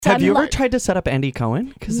Have you ever tried to set up Andy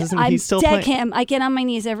Cohen? Because isn't he still playing? Him. I get on my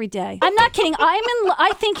knees every day. I'm not kidding.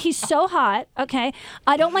 I think he's so hot. Okay.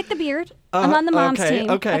 I don't like the beard. I'm on the mom's team.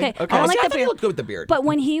 Okay. I don't like the beard. He looked good with the beard. But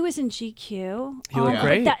when he was in GQ, he looked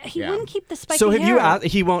great. He wouldn't keep the spiky hair. So have you asked?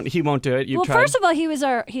 He won't do it. Well, first of all,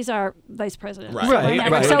 he's our vice president.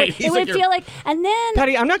 Right. So it would feel like, and then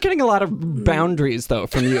Patti, I'm not getting a lot of boundaries though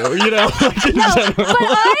from you. You know, but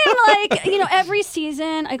I'm like, every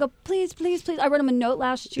season I go, please. I wrote him a note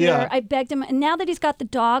last year. Yeah. I begged him, and now that he's got the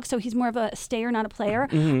dog, so he's more of a stayer, not a player.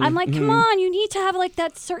 I'm like, come on, you need to have like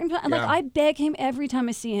that certain. Like I beg him every time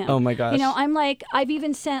I see him. Oh my gosh. I'm like, I've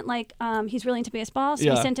even sent he's really into baseball, so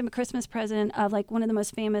we sent him a Christmas present of like one of the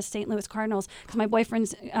most famous St. Louis Cardinals because my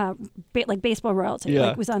boyfriend's baseball royalty,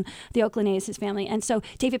 was on the Oakland A's, his family, and so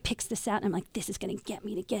David picks this out, and I'm like, this is gonna get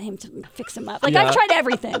him to fix him up. Like I've tried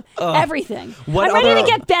everything. I'm ready to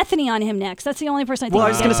get Bethany on him next. That's the only person I think. Well, I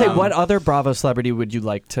was gonna say, what other Bravo celebrity would you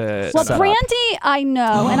like to? Well, set Brandy, up? I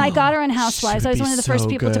know, and I got her on Housewives. I was one of the first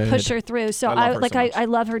people to push her through. So I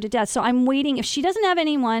love her to death. So I'm waiting. If she doesn't have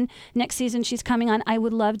anyone next season, she's coming on. I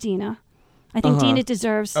would love Dina. I think Dina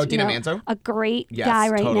deserves Dina Manzo? A great guy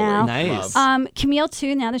right now. Nice. Camille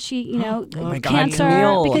too. Now that she my God, cancer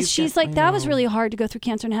Camille. because she's like that was really hard to go through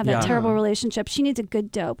cancer and have that terrible relationship. She needs a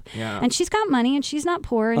good dope. Yeah. And she's got money and she's not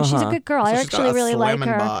poor and she's a good girl. So I she's actually got a really like slamming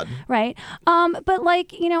her. bod. Right. But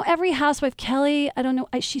like every housewife, Kelly, I don't know.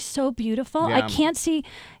 She's so beautiful. Yeah. I can't see.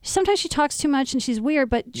 Sometimes she talks too much and she's weird,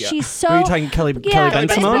 but she's so. Are you talking Kelly Ben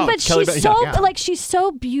Simone? But she's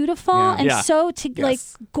so beautiful and so like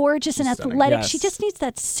gorgeous and athletic. Yes. She just needs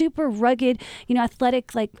that super rugged,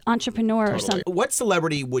 athletic like entrepreneur or something. What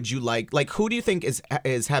celebrity would you like? Like, who do you think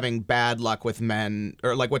is having bad luck with men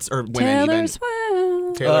or like or women Taylor even?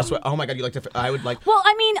 Swift. Taylor Swift. Oh my God, you like to? I would like. Well,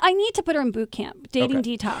 I mean, I need to put her in boot camp, dating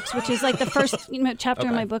detox, which is like the first chapter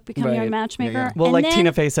in my book, Become Your Own Matchmaker. Yeah. Well, and like then,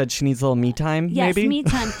 Tina Fey said, she needs a little me time. Yes, maybe? me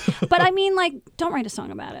time. But I mean, like, don't write a song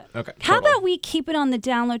about it. Okay. How about we keep it on the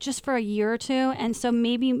download just for a year or two, and so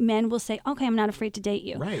maybe men will say, "Okay, I'm not afraid to date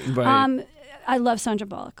you." Right. I love Sandra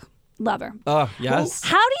Bullock. Love her. Oh, yes.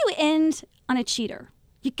 How do you end on a cheater?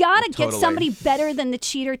 You got to get somebody better than the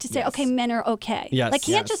cheater to say, okay, men are okay. Yes. Like,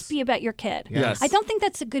 can't just be about your kid. Yes. I don't think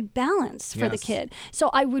that's a good balance for the kid.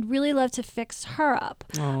 So I would really love to fix her up.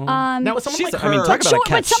 Now, with someone like her, but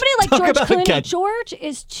somebody like George Clooney, George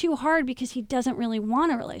is too hard because he doesn't really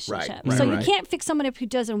want a relationship. Right, so you can't fix somebody up who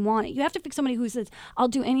doesn't want it. You have to fix somebody who says, I'll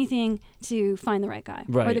do anything to find the right guy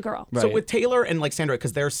or the girl. So with Taylor and like Sandra,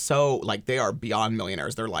 because they're so like they are beyond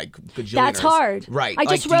millionaires. They're like gajillionaires. That's hard. Right. I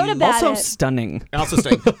just wrote about it. Also stunning.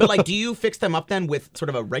 But like, do you fix them up then with sort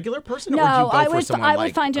of a regular person? No, or would you go for someone I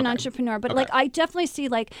would find an entrepreneur. But like, I definitely see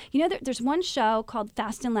like, there's one show called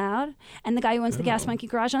Fast and Loud, and the guy who owns the Gas Monkey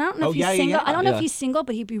Garage. And I don't know if he's single. Yeah. I don't know if he's single,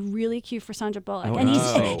 but he'd be really cute for Sandra Bullock. And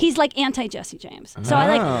he's like anti Jesse James. So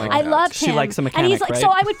I love him. She likes a mechanic, and he's like, right? so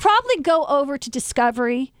I would probably go over to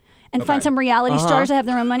Discovery and find some reality stars that have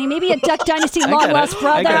their own money. Maybe a Duck Dynasty long lost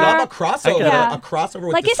brother. I love a crossover. A crossover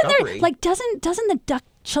with like, Discovery. Isn't there like doesn't the duck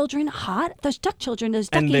children hot? Those duck children, those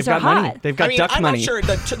and duckies they've got are hot. Money. They've got duck I'm money. not sure.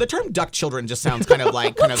 The term duck children just sounds kind of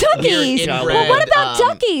like duckies. Well, what about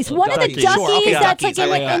duckies? One of the duckies that's duckies.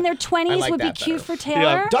 like in their 20s would be cute for Taylor.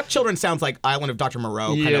 Yeah. Duck children sounds like Island of Dr.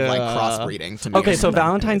 Moreau, kind of like crossbreeding to me. Okay, so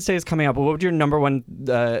Valentine's Day is coming up. What would your number one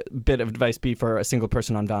bit of advice be for a single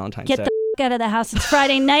person on Valentine's Day? Get the out of the house. It's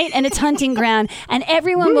Friday night and it's hunting ground, and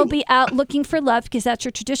everyone will be out looking for love because that's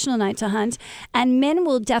your traditional night to hunt, and men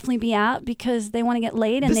will definitely be out because they want to get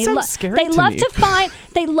laid, and they love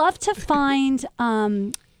to find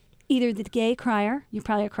either the gay crier. You're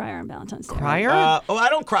probably a crier on Valentine's Day. Crier? I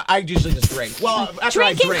don't cry. I usually just drink. Well, after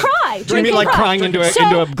drink I drink. Cry. Do you mean like crying into a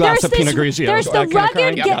glass of Pinot Grigio? There's the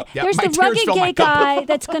rugged, there's the rugged gay guy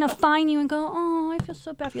that's going to find you and go, oh, I feel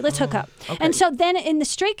so bad for you. Let's hook up. Okay. And so then in the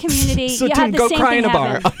straight community, so you have the go same cry thing in a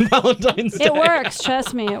bar happen. on Valentine's Day. It works.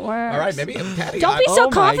 Trust me, it works. All right, maybe Patti. Don't be so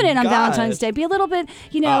confident on Valentine's Day. Be a little bit,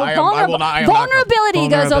 vulnerability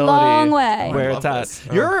goes a long way. Where it's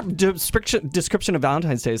at. Your description of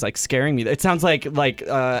Valentine's Day is like scaring me. It sounds like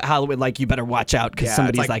Halloween, like you better watch out because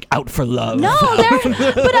somebody's like out for love. No,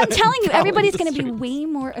 but I'm telling you, everybody's going to be way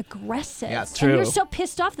more aggressive. Yeah, it's true. And you're so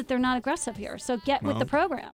pissed off that they're not aggressive here. So get with the program.